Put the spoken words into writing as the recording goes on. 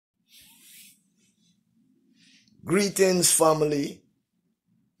Greetings, family.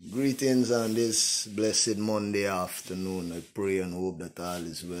 Greetings on this blessed Monday afternoon. I pray and hope that all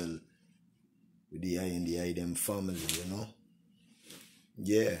is well with the I them family,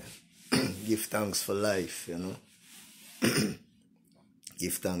 Yeah. Give thanks for life,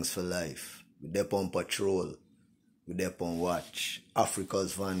 Give thanks for life. We're there on patrol. We're there on watch.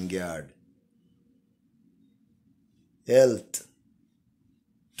 Africa's vanguard. Health.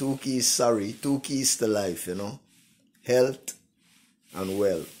 Two keys to life, Health and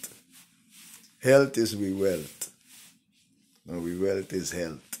wealth. Health is we wealth. And we wealth is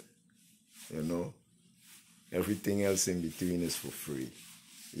health. Everything else in between is for free.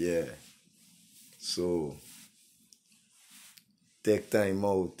 Yeah. So take time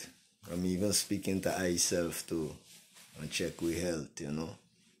out. I'm even speaking to myself too. And check we health,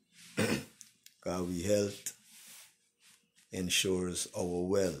 Because we health ensures our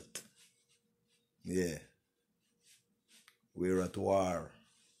wealth. Yeah. We're at war.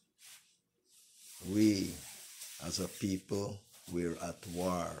 We, as a people, we're at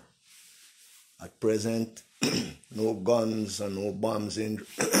war. At present, no guns and no bombs in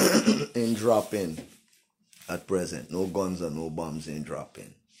dropping. At present, no guns and no bombs in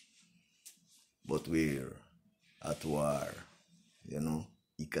dropping. But we're at war,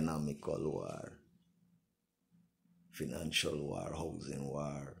 economical war, financial war, housing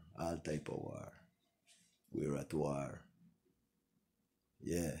war, all type of war. We're at war.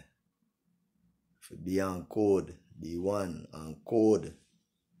 Yeah. For be on code, be one on code.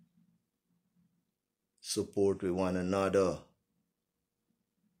 Support with one another.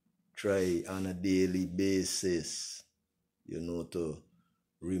 Try on a daily basis, to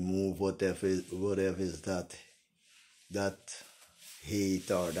remove whatever is that hate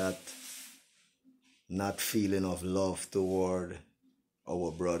or that not feeling of love toward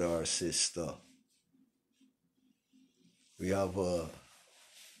our brother or sister.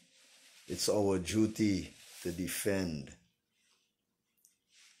 It's our duty to defend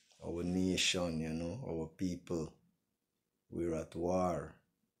our nation, our people. We're at war.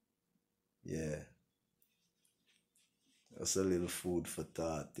 Yeah. That's a little food for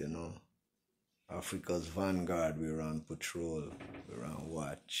thought, Africa's vanguard, we're on patrol, we're on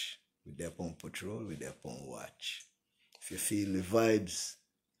watch. We're there on patrol, we're there on watch. If you feel the vibes,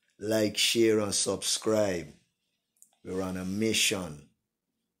 like, share, and subscribe. We're on a mission.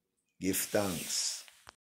 Give thanks.